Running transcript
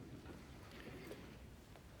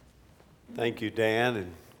Thank you, Dan,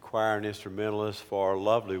 and choir and instrumentalists for our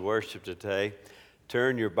lovely worship today.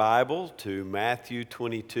 Turn your Bible to Matthew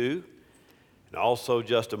 22. And also,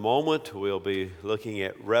 just a moment, we'll be looking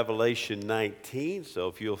at Revelation 19. So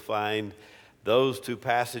if you'll find those two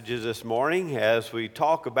passages this morning as we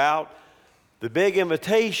talk about the big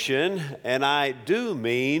invitation, and I do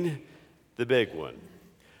mean the big one.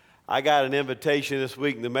 I got an invitation this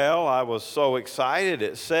week in the mail. I was so excited.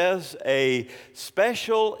 It says a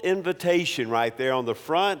special invitation right there on the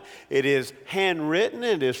front. It is handwritten.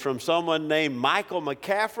 It is from someone named Michael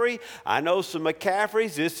McCaffrey. I know some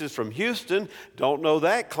McCaffreys. This is from Houston. Don't know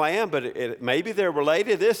that clan, but maybe they're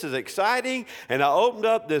related. This is exciting. And I opened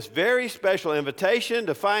up this very special invitation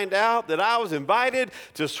to find out that I was invited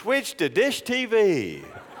to switch to Dish TV.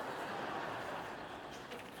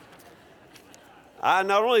 I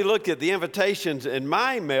not only looked at the invitations in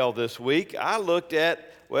my mail this week, I looked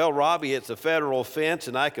at, well, Robbie, it's a federal offense,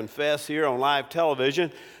 and I confess here on live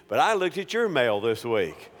television, but I looked at your mail this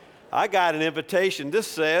week. I got an invitation. This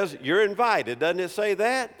says, you're invited. Doesn't it say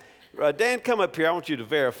that? Dan, come up here. I want you to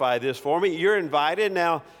verify this for me. You're invited.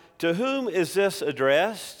 Now, to whom is this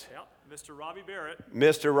addressed? Mr. Robbie Barrett.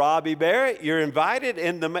 Mr. Robbie Barrett, you're invited.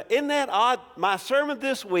 Isn't that odd? My sermon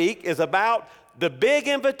this week is about the big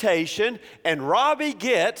invitation, and Robbie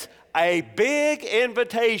gets a big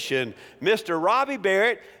invitation. Mr. Robbie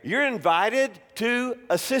Barrett, you're invited to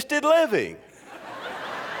assisted living.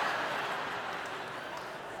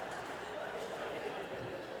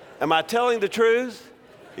 Am I telling the truth?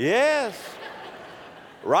 Yes.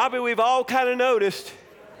 Robbie, we've all kind of noticed.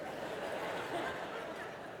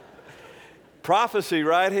 Prophecy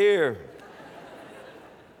right here.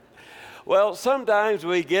 Well, sometimes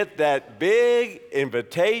we get that big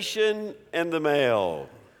invitation in the mail.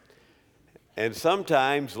 And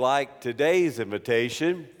sometimes, like today's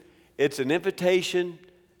invitation, it's an invitation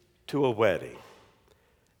to a wedding.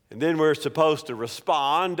 And then we're supposed to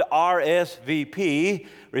respond. RSVP,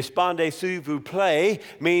 Respondez s'il vous plaît,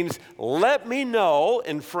 means let me know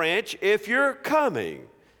in French if you're coming.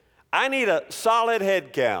 I need a solid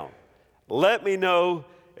head count. Let me know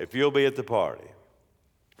if you'll be at the party.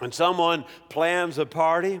 When someone plans a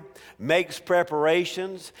party, makes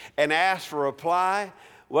preparations, and asks for a reply,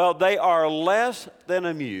 well, they are less than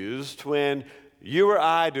amused when you or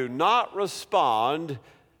I do not respond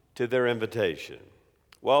to their invitation.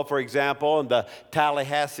 Well, for example, in the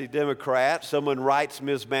Tallahassee Democrat, someone writes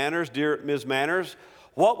Ms. Manners, "Dear Ms. Manners,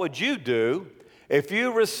 what would you do if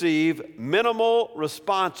you receive minimal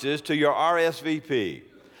responses to your RSVP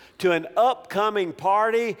to an upcoming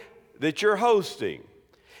party that you're hosting?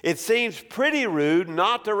 It seems pretty rude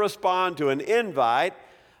not to respond to an invite,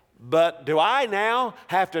 but do I now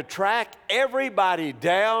have to track everybody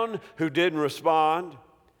down who didn't respond?"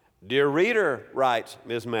 Dear reader, writes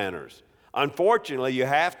Ms. Manners, unfortunately you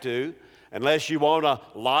have to, unless you want a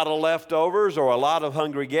lot of leftovers or a lot of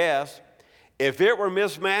hungry guests. If it were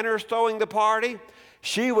Ms. Manners throwing the party,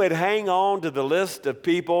 she would hang on to the list of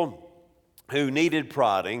people who needed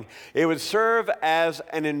prodding. It would serve as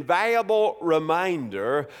an invaluable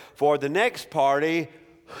reminder for the next party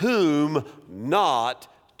whom not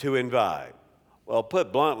to invite. Well,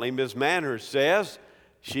 put bluntly, Ms. Manners says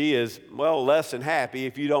she is, less than happy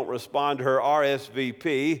if you don't respond to her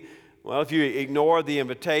RSVP. Well, if you ignore the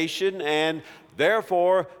invitation, and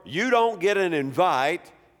therefore you don't get an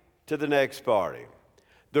invite to the next party.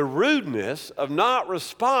 The rudeness of not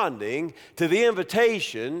responding to the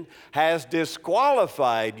invitation has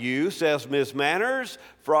disqualified you, says Ms. Manners,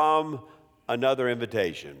 from another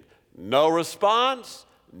invitation. No response,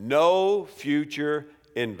 no future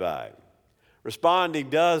invite. Responding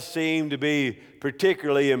does seem to be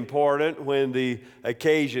particularly important when the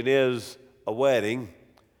occasion is a wedding.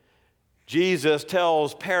 Jesus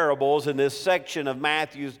tells parables in this section of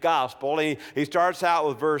Matthew's gospel. He starts out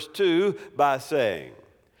with verse 2 by saying,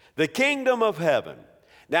 the kingdom of heaven.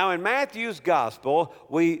 Now in Matthew's gospel,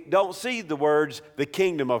 we don't see the words, the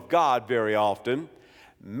kingdom of God, very often.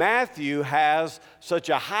 Matthew has such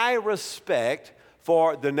a high respect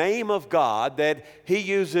for the name of God that he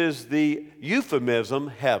uses the euphemism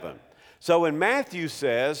heaven. So when Matthew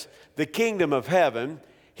says the kingdom of heaven,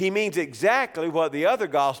 he means exactly what the other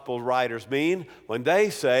gospel writers mean when they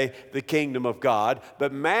say the kingdom of God.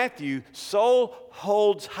 But Matthew so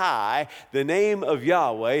holds high the name of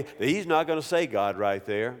Yahweh that he's not going to say God right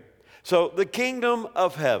there. So the kingdom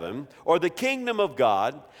of heaven or the kingdom of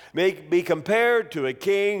God may be compared to a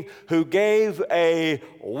king who gave a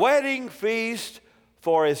wedding feast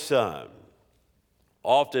for his son.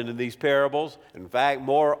 Often in these parables, in fact,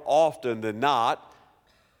 more often than not,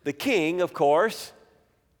 the king, of course,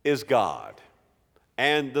 is God.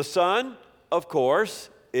 And the son, of course,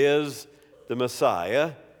 is the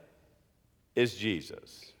Messiah, is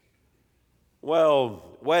Jesus.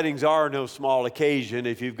 Well, weddings are no small occasion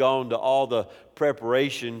if you've gone to all the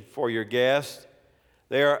preparation for your guests.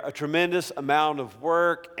 They are a tremendous amount of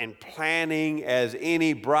work and planning, as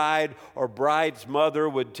any bride or bride's mother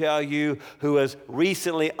would tell you who has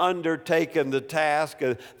recently undertaken the task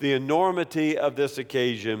of the enormity of this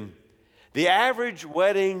occasion. The average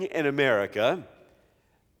wedding in America,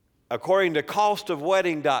 according to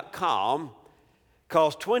costofwedding.com,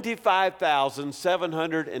 costs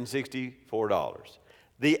 $25,764.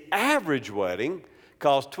 The average wedding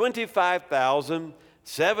costs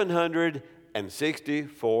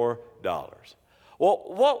 $25,764.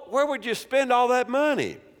 Well, where would you spend all that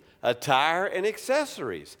money? Attire and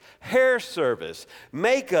accessories, hair service,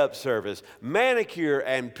 makeup service, manicure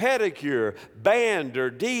and pedicure, band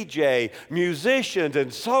or DJ, musicians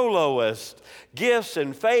and soloists, gifts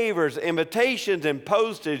and favors, invitations and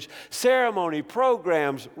postage, ceremony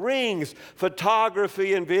programs, rings,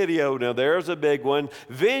 photography and video. Now there's a big one.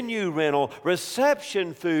 Venue rental,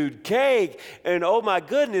 reception food, cake, and oh my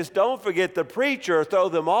goodness, don't forget the preacher. Throw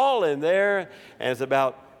them all in there, and it's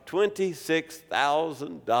about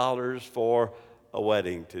 $26,000 for a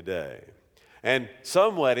wedding today. And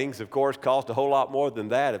some weddings, of course, cost a whole lot more than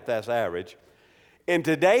that if that's average. In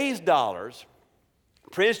today's dollars,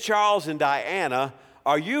 Prince Charles and are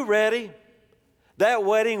you ready? That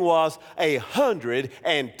wedding was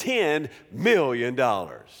 $110 million.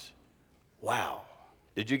 Wow.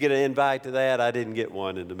 Did you get an invite to that? I didn't get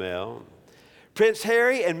one in the mail. Prince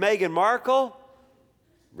Harry and Meghan Markle,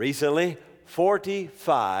 recently,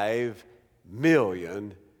 $45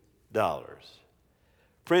 million.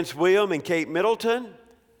 Prince William and Kate Middleton,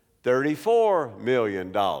 $34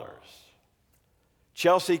 million.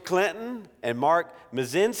 Chelsea Clinton and Mark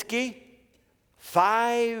Mazinski,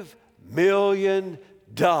 $5 million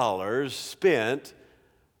spent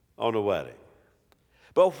on a wedding.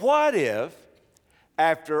 But what if,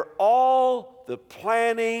 after all the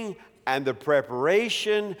planning and the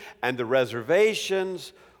preparation and the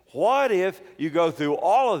reservations, what if you go through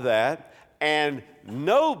all of that and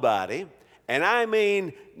nobody, and I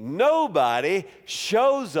mean nobody,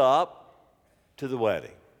 shows up to the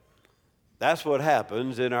wedding? That's what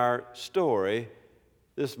happens in our story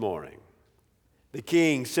this morning. The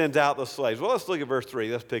king sends out the slaves. Well, let's look at verse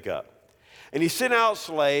 3. Let's pick up. And he sent out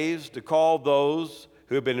slaves to call those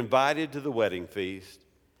who had been invited to the wedding feast,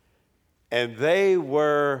 and they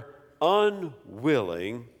were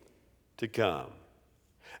unwilling to come.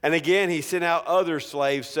 And again, he sent out other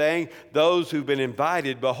slaves, saying, those who've been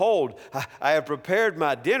invited, behold, I have prepared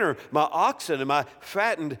my dinner. My oxen and my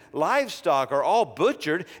fattened livestock are all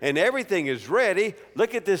butchered, and everything is ready.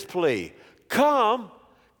 Look at this plea. Come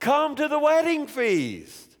to the wedding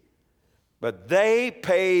feast. But they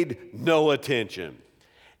paid no attention.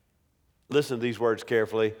 Listen to these words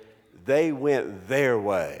carefully. They went their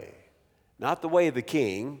way, not the way of the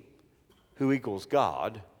king, who equals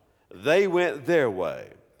God. They went their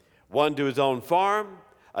way. One to his own farm,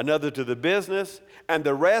 another to the business, and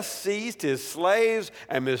the rest seized his slaves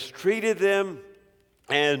and mistreated them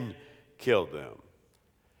and killed them.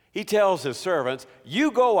 He tells his servants, you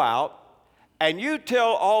go out and you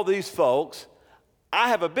tell all these folks, I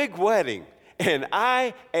have a big wedding and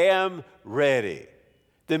I am ready.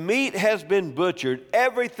 The meat has been butchered.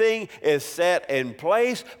 Everything is set in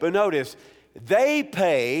place. But notice, they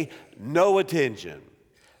pay no attention.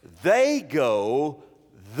 They go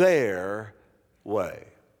their way.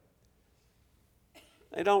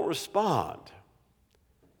 They don't respond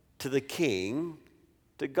to the king,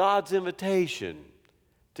 to God's invitation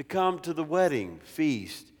to come to the wedding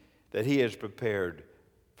feast that he has prepared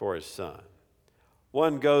for his son.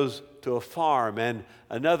 One goes to a farm and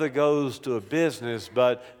another goes to a business,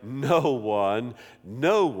 but no one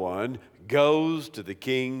goes to the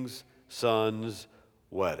king's son's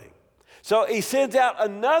wedding. So he sends out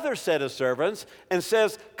another set of servants and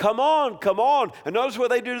says, come on. And notice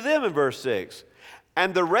what they do to them in verse 6.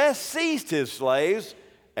 And the rest seized his slaves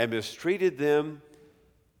and mistreated them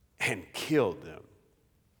and killed them.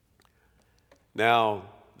 Now,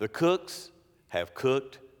 the cooks have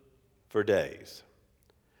cooked for days.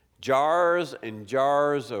 Jars and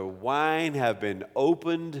jars of wine have been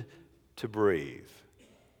opened to breathe.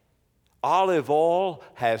 Olive oil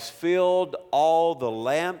has filled all the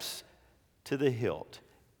lamps to the hilt,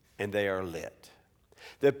 and they are lit.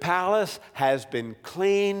 The palace has been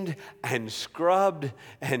cleaned and scrubbed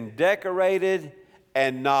and decorated,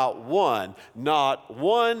 and not one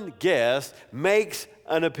guest makes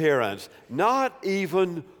an appearance, not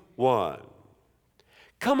even one.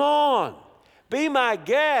 Come on, Be my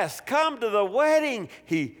guest. Come to the wedding,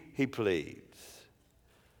 he pleads.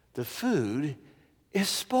 The food is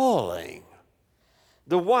spoiling.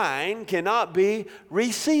 The wine cannot be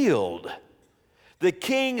resealed. The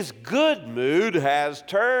king's good mood has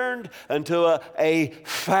turned into a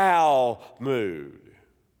foul mood.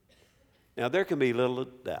 Now, there can be little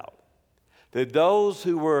doubt that those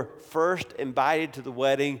who were first invited to the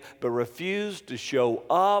wedding but refused to show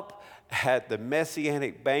up at the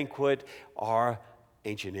Messianic banquet are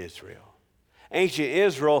ancient Israel. Ancient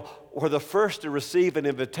Israel were the first to receive an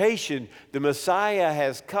invitation. The Messiah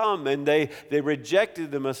has come, and they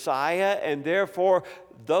rejected the Messiah, and therefore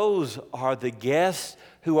those are the guests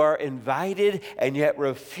who are invited and yet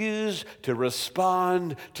refuse to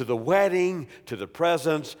respond to the wedding, to the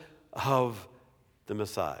presence of the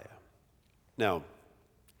Messiah. Now,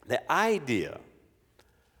 the idea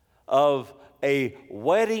of a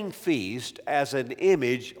wedding feast as an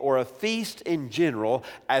image, or a feast in general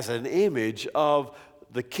as an image of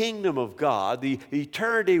the kingdom of God, the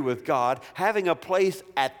eternity with God, having a place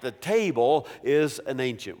at the table, is an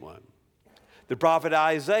ancient one. The prophet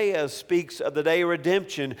Isaiah speaks of the day of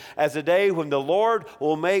redemption as a day when the Lord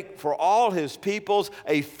will make for all his peoples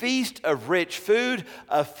a feast of rich food,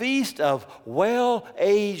 a feast of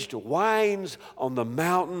well-aged wines on the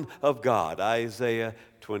mountain of God, Isaiah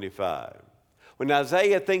 25. When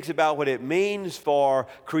Isaiah thinks about what it means for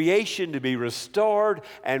creation to be restored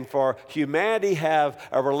and for humanity have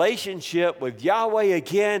a relationship with Yahweh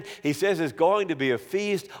again, he says it's going to be a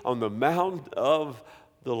feast on the mountain of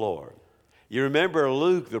the Lord. You remember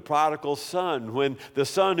Luke, the prodigal son, when the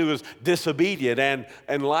son who was disobedient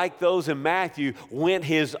and like those in Matthew, went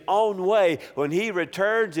his own way. When he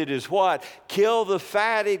returns, it is what? Kill the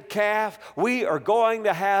fatted calf. We are going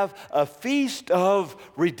to have a feast of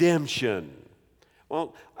redemption.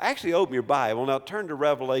 Well, actually open your Bible. Now turn to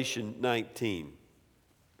Revelation 19.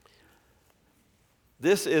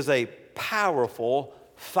 This is a powerful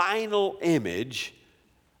final image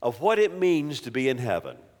of what it means to be in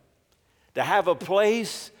heaven, to have a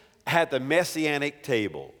place at the Messianic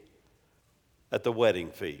table at the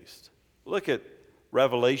wedding feast. Look at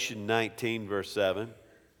Revelation 19, verse 7.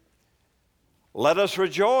 Let us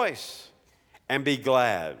rejoice and be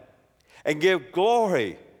glad and give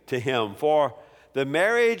glory to him, for the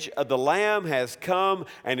marriage of the Lamb has come,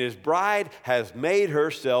 and his bride has made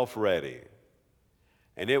herself ready.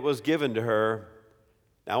 And it was given to her.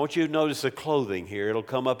 Now, I want you to notice the clothing here. It'll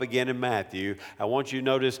come up again in Matthew. I want you to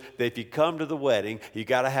notice that if you come to the wedding, you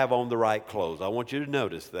got to have on the right clothes. I want you to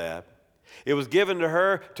notice that. It was given to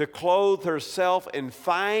her to clothe herself in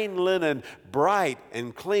fine linen, bright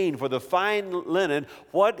and clean. For the fine linen,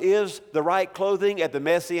 what is the right clothing at the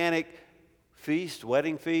Messianic feast,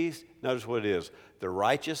 wedding feast? Notice what it is. The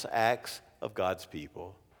righteous acts of God's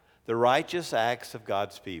people. The righteous acts of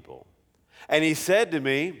God's people. And he said to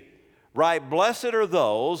me, right, blessed are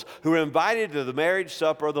those who are invited to the marriage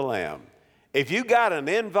supper of the Lamb. If you got an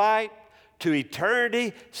invite to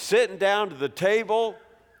eternity, sitting down to the table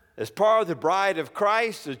as part of the bride of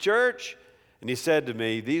Christ, the church, and he said to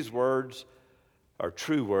me, these words are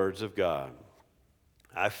true words of God.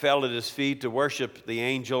 I fell at his feet to worship the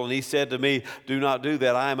angel, and he said to me, do not do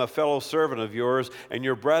that. I am a fellow servant of yours and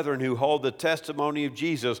your brethren who hold the testimony of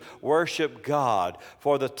Jesus. Worship God,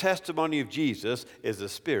 for the testimony of Jesus is the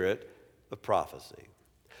spirit of prophecy.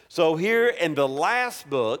 So here in the last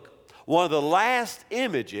book, one of the last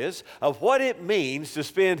images of what it means to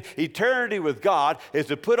spend eternity with God is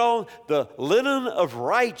to put on the linen of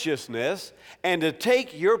righteousness and to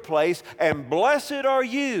take your place, and blessed are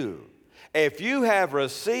you if you have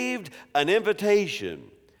received an invitation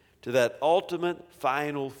to that ultimate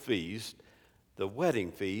final feast, the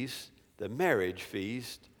wedding feast, the marriage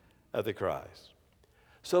feast of the Christ.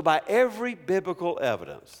 So by every biblical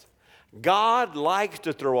evidence, God likes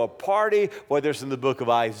to throw a party, whether it's in the book of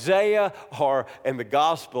Isaiah or in the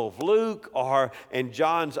Gospel of Luke or in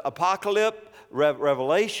John's Apocalypse,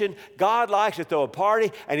 Revelation. God likes to throw a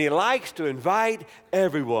party, and he likes to invite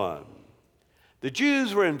everyone. The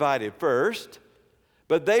Jews were invited first,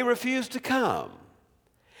 but they refused to come.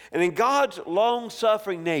 And in God's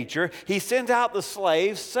long-suffering nature, he sent out the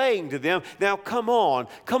slaves, saying to them, now come on,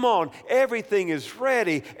 everything is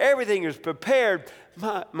ready, everything is prepared.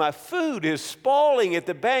 My food is spoiling at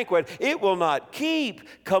the banquet. It will not keep.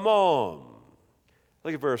 Come on.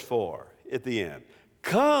 Look at verse 4 at the end.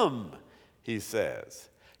 Come, he says.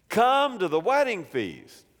 Come to the wedding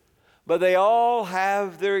feast. But they all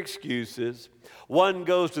have their excuses. One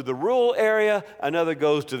goes to the rural area, another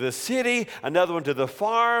goes to the city, another one to the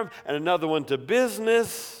farm, and another one to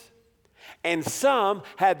business. And some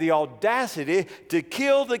had the audacity to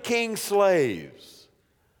kill the king's slaves.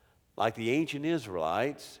 Like the ancient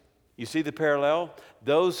Israelites, you see the parallel?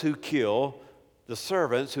 Those who kill the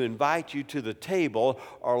servants who invite you to the table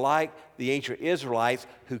are like the ancient Israelites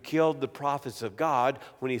who killed the prophets of God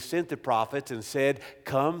when he sent the prophets and said,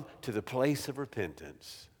 "Come to the place of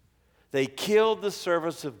repentance." They killed the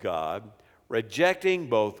servants of God, rejecting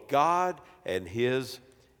both God and his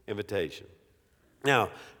invitation. Now,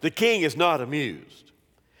 the king is not amused.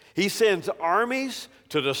 He sends armies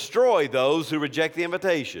to destroy those who reject the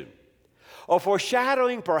invitation. A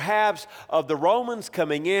foreshadowing perhaps of the Romans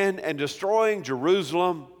coming in and destroying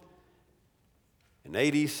Jerusalem in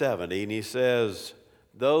AD 70. And he says,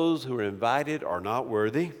 those who are invited are not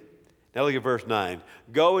worthy. Now look at verse 9.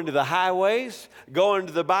 Go into the highways, go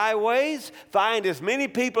into the byways, find as many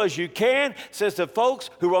people as you can. Since the folks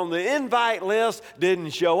who were on the invite list didn't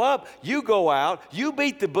show up, you go out, you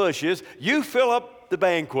beat the bushes, you fill up the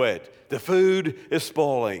banquet. The food is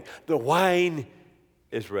spoiling. The wine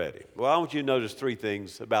is ready. Well, I want you to notice three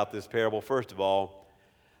things about this parable. First of all,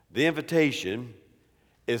 the invitation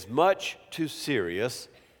is much too serious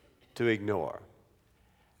to ignore.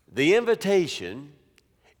 The invitation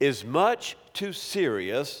is much too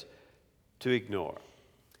serious to ignore.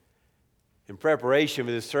 In preparation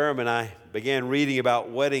for this sermon, I began reading about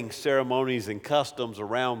wedding ceremonies and customs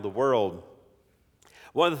around the world.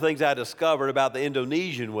 One of the things I discovered about the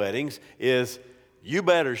Indonesian weddings is you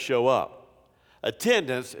better show up.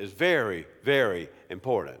 Attendance is very, very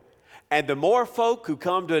important. And the more folk who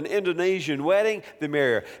come to an Indonesian wedding, the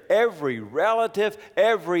merrier. Every relative,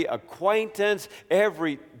 every acquaintance,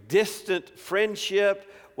 every distant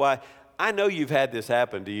friendship. Why, I know you've had this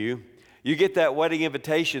happen to you. You get that wedding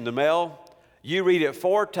invitation in the mail, you read it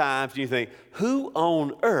 4 times, and you think, who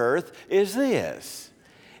on earth is this?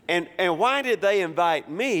 And why did they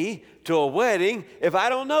invite me to a wedding if I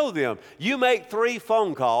don't know them? You make 3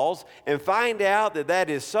 phone calls and find out that that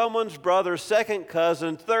is someone's brother, second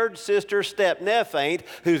cousin, third sister, step-nephew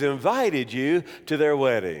who's invited you to their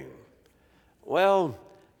wedding. Well,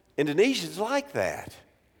 Indonesians like that.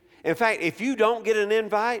 In fact, if you don't get an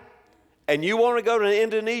invite and you want to go to an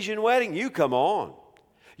Indonesian wedding, you come on.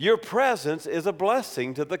 Your presence is a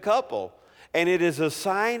blessing to the couple, and it is a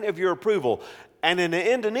sign of your approval. And in an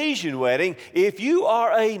Indonesian wedding, if you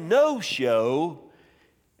are a no-show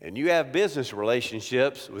and you have business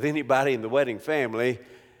relationships with anybody in the wedding family,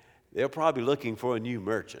 they're probably looking for a new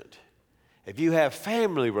merchant. If you have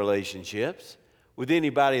family relationships with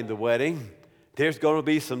anybody in the wedding, there's going to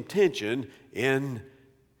be some tension in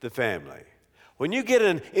the family. When you get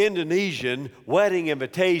an Indonesian wedding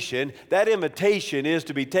invitation, that invitation is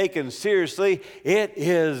to be taken seriously. It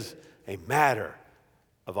is a matter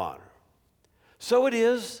of honor. So it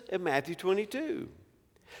is in Matthew 22.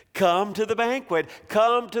 Come to the banquet.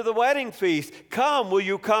 Come to the wedding feast. Come, will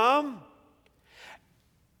you come?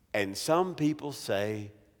 And some people say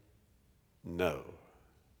no.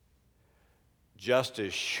 Just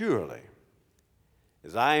as surely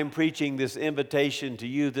as I am preaching this invitation to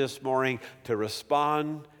you this morning to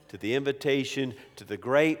respond to the invitation to the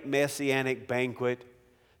great messianic banquet,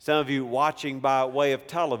 some of you watching by way of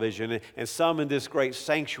television and some in this great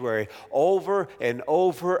sanctuary, over and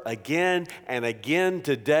over again and again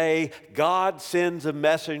today, God sends a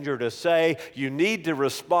messenger to say, you need to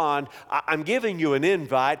respond. I'm giving you an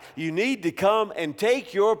invite. You need to come and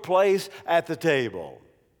take your place at the table.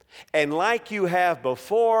 And like you have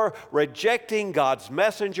before, rejecting God's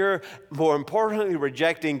messenger, more importantly,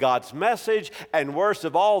 rejecting God's message, and worst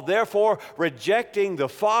of all, therefore, rejecting the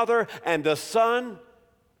Father and the Son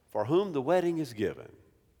for whom the wedding is given,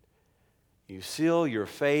 you seal your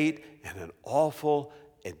fate in an awful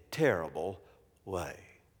and terrible way.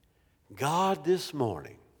 God this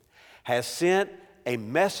morning has sent a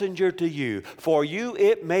messenger to you. For you,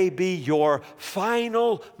 it may be your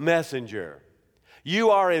final messenger.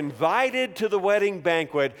 You are invited to the wedding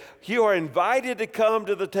banquet. You are invited to come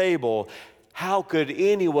to the table. How could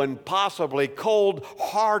anyone possibly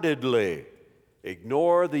cold-heartedly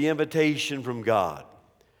ignore the invitation from God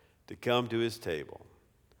to come to his table?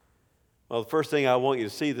 Well, the first thing I want you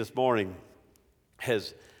to see this morning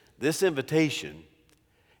is this invitation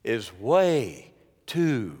is way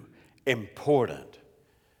too important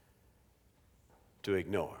to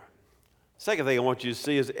ignore. Second thing I want you to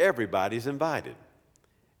see is everybody's invited.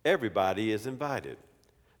 Everybody is invited.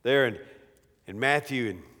 There in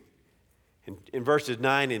Matthew, in verses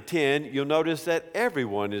 9 and 10, you'll notice that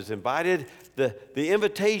everyone is invited. The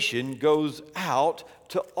invitation goes out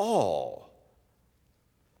to all.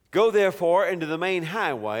 Go therefore into the main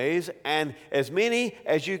highways, and as many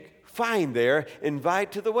as you find there,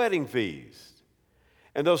 invite to the wedding feast.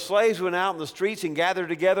 And those slaves went out in the streets and gathered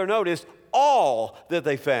together, notice, all that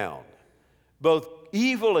they found, both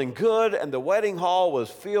evil and good, and the wedding hall was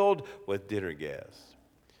filled with dinner guests.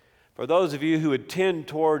 For those of you who would tend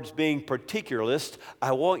towards being particularist,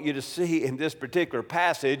 I want you to see in this particular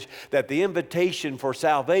passage that the invitation for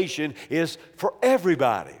salvation is for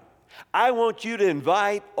everybody. I want you to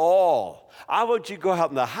invite all. I want you to go out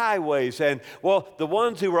in the highways and, well, the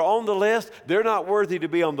ones who were on the list, they're not worthy to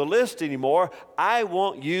be on the list anymore. I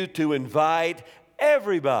want you to invite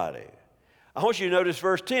everybody. I want you to notice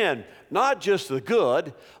verse 10. Not just the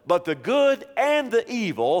good, but the good and the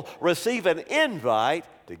evil receive an invite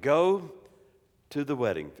to go to the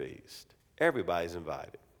wedding feast. Everybody's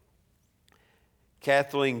invited.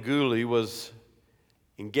 Kathleen Gooley was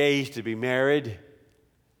engaged to be married.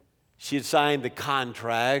 She had signed the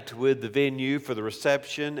contract with the venue for the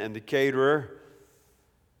reception and the caterer.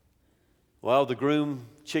 Well, the groom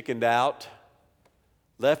chickened out,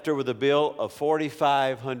 left her with a bill of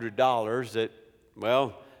 $4,500 that,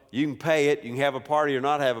 well, you can pay it, you can have a party or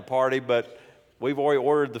not have a party, but we've already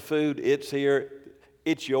ordered the food, it's here,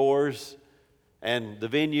 it's yours. And the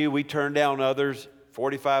venue, we turned down others,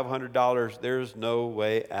 $4,500, there's no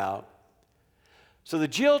way out. So the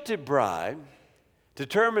jilted bride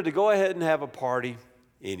determined to go ahead and have a party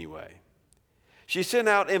anyway. She sent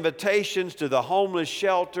out invitations to the homeless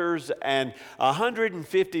shelters, and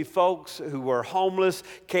 150 folks who were homeless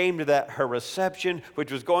came to her reception,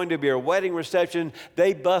 which was going to be her wedding reception.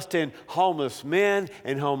 They bussed in homeless men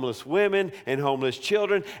and homeless women and homeless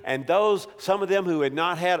children, and some of them who had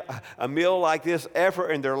not had a meal like this ever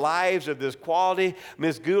in their lives of this quality.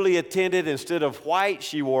 Miss Gooley attended. Instead of white,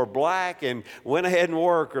 she wore black and went ahead and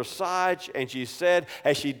wore her corsage, and she said,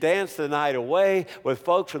 as she danced the night away with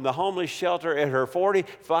folks from the homeless shelter at her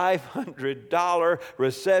 $4,500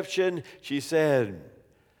 reception, she said,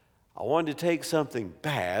 I wanted to take something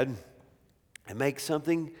bad and make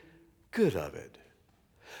something good of it.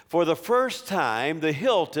 For the first time, the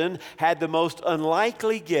Hilton had the most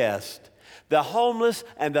unlikely guest. The homeless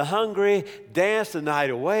and the hungry danced the night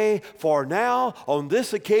away, for now, on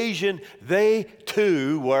this occasion, they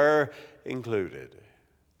too were included.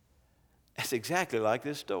 That's exactly like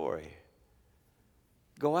this story.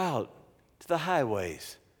 Go out to the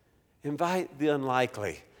highways. Invite the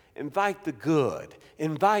unlikely. Invite the good.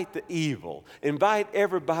 Invite the evil. Invite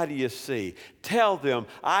everybody you see. Tell them,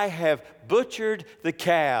 I have butchered the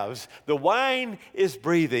calves. The wine is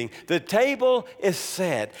breathing. The table is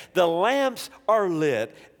set. The lamps are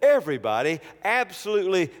lit. Everybody,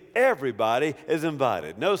 absolutely everybody is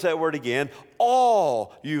invited. Notice that word again.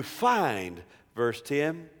 All you find, verse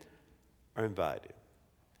 10, are invited.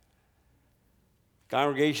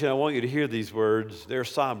 Congregation, I want you to hear these words. They're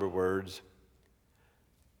somber words.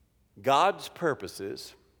 God's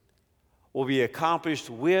purposes will be accomplished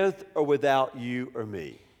with or without you or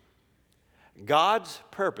me. God's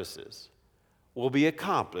purposes will be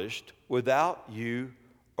accomplished without you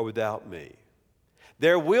or without me.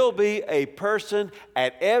 There will be a person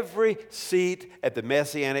at every seat at the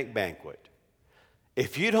Messianic banquet.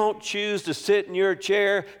 If you don't choose to sit in your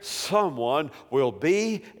chair, someone will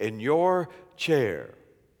be in your chair.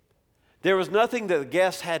 There was nothing that the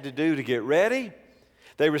guests had to do to get ready.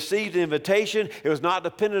 They received an invitation. It was not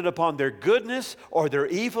dependent upon their goodness or their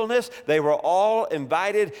evilness. They were all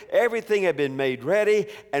invited. Everything had been made ready.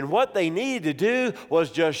 And what they needed to do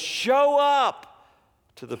was just show up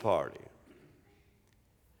to the party.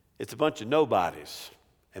 It's a bunch of nobodies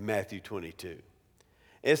in Matthew 22.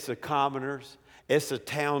 It's the commoners. It's the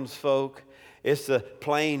townsfolk. It's the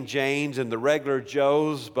plain Janes and the regular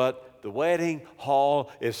Joes, but the wedding hall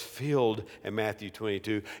is filled in Matthew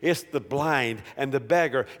 22. It's the blind and the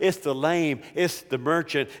beggar. It's the lame. It's the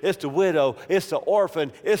merchant. It's the widow. It's the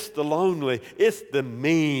orphan. It's the lonely. It's the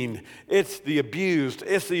mean. It's the abused.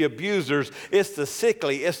 It's the abusers. It's the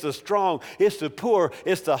sickly. It's the strong. It's the poor.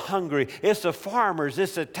 It's the hungry. It's the farmers.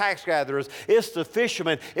 It's the tax gatherers. It's the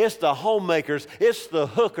fishermen. It's the homemakers. It's the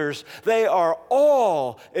hookers. They are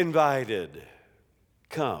all invited.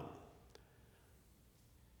 Come.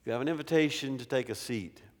 You have an invitation to take a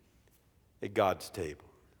seat at God's table.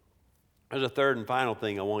 There's a third and final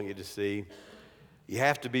thing I want you to see. You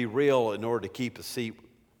have to be real in order to keep a seat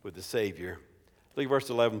with the Savior. Look at verse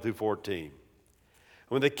 11 through 14.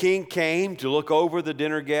 When the king came to look over the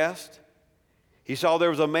dinner guest, he saw there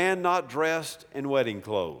was a man not dressed in wedding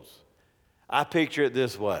clothes. I picture it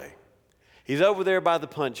this way. He's over there by the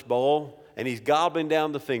punch bowl, and he's gobbling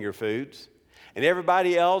down the finger foods. And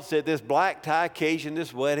everybody else at this black tie occasion,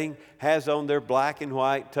 this wedding, has on their black and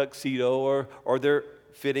white tuxedo or their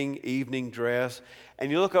fitting evening dress.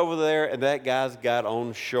 and you look over there, and that guy's got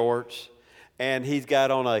on shorts, and he's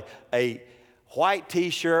got on a white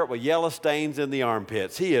T-shirt with yellow stains in the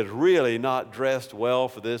armpits. He is really not dressed well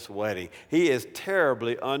for this wedding. He is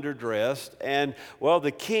terribly underdressed, and, well,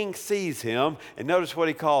 the king sees him, and notice what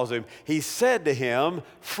he calls him. He said to him,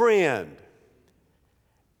 "Friend."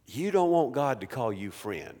 You don't want God to call you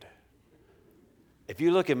friend. If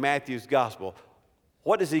you look at Matthew's gospel,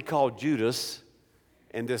 what does he call Judas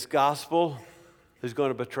in this gospel who's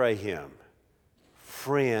going to betray him?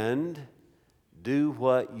 Friend, do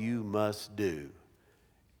what you must do.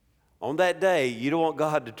 On that day, you don't want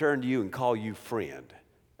God to turn to you and call you friend.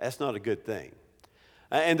 That's not a good thing.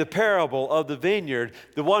 In the parable of the vineyard,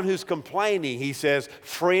 the one who's complaining, he says,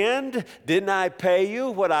 "Friend, didn't I pay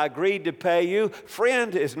you what I agreed to pay you?"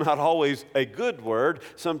 Friend is not always a good word.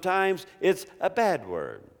 Sometimes it's a bad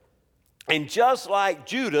word. And just like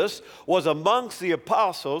Judas was amongst the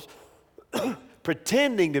apostles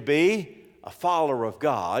pretending to be a follower of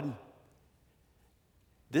God,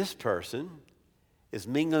 this person is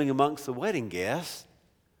mingling amongst the wedding guests,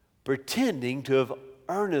 pretending to have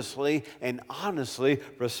earnestly and honestly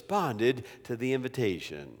responded to the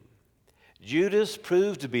invitation. Judas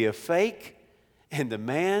proved to be a fake, and the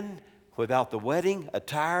man without the wedding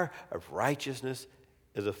attire of righteousness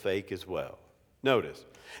is a fake as well. Notice,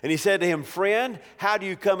 and he said to him, "Friend, how do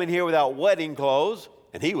you come in here without wedding clothes?"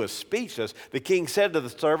 And he was speechless. The king said to the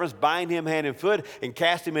servants, "Bind him hand and foot and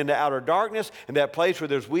cast him into outer darkness, in that place where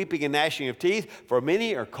there's weeping and gnashing of teeth, for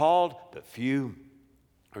many are called, but few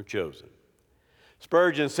are chosen."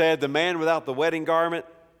 Spurgeon said, "The man without the wedding garment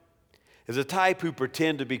is a type who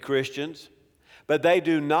pretend to be Christians, but they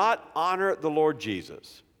do not honor the Lord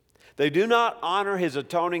Jesus. They do not honor his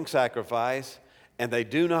atoning sacrifice, and they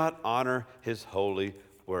do not honor his holy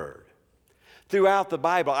word." Throughout the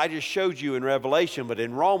Bible, I just showed you in Revelation, but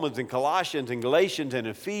in Romans and Colossians and Galatians and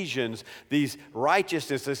Ephesians, these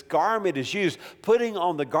righteousness, this garment is used. Putting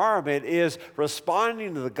on the garment is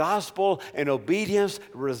responding to the gospel, and obedience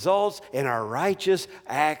results in our righteous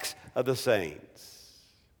acts of the saints.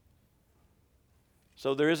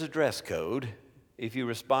 So there is a dress code if you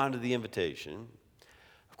respond to the invitation.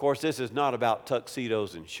 Of course, this is not about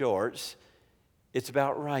tuxedos and shorts. It's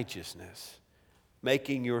about righteousness,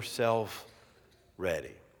 making yourself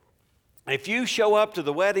ready. If you show up to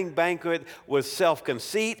the wedding banquet with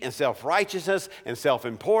self-conceit and self-righteousness and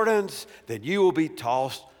self-importance, then you will be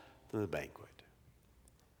tossed from the banquet.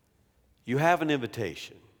 You have an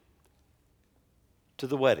invitation to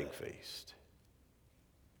the wedding feast.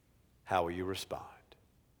 How will you respond?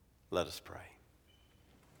 Let us pray.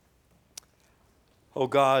 Oh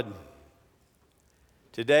God,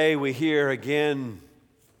 today we hear again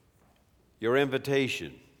your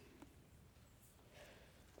invitation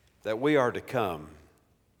that we are to come.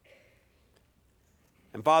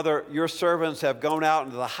 And Father, your servants have gone out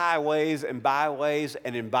into the highways and byways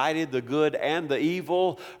and invited the good and the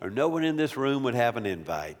evil, or no one in this room would have an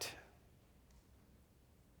invite.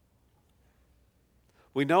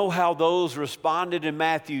 We know how those responded in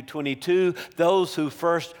Matthew 22, those who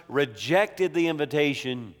first rejected the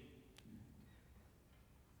invitation,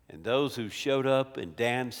 and those who showed up and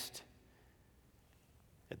danced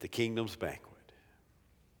at the kingdom's banquet.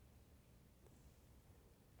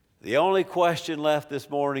 The only question left this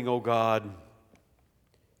morning, oh God,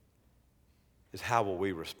 is how will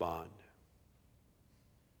we respond?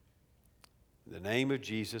 In the name of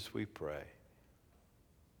Jesus we pray.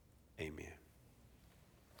 Amen.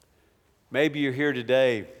 Maybe you're here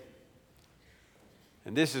today,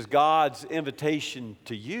 and this is God's invitation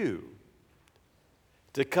to you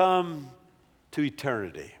to come to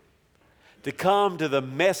eternity, to come to the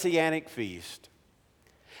Messianic feast.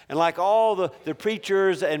 And like all the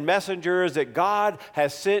preachers and messengers that God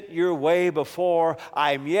has sent your way before,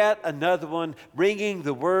 I am yet another one bringing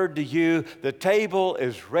the word to you. The table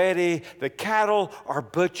is ready. The cattle are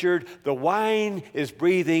butchered. The wine is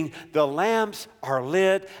breathing. The lamps are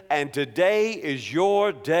lit. And today is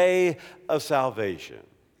your day of salvation.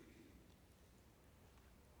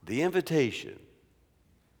 The invitation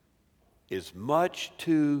is much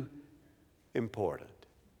too important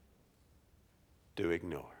to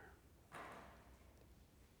ignore.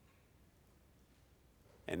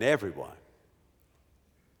 And everyone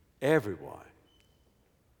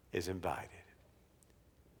is invited.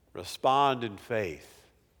 Respond in faith,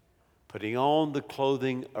 putting on the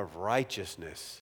clothing of righteousness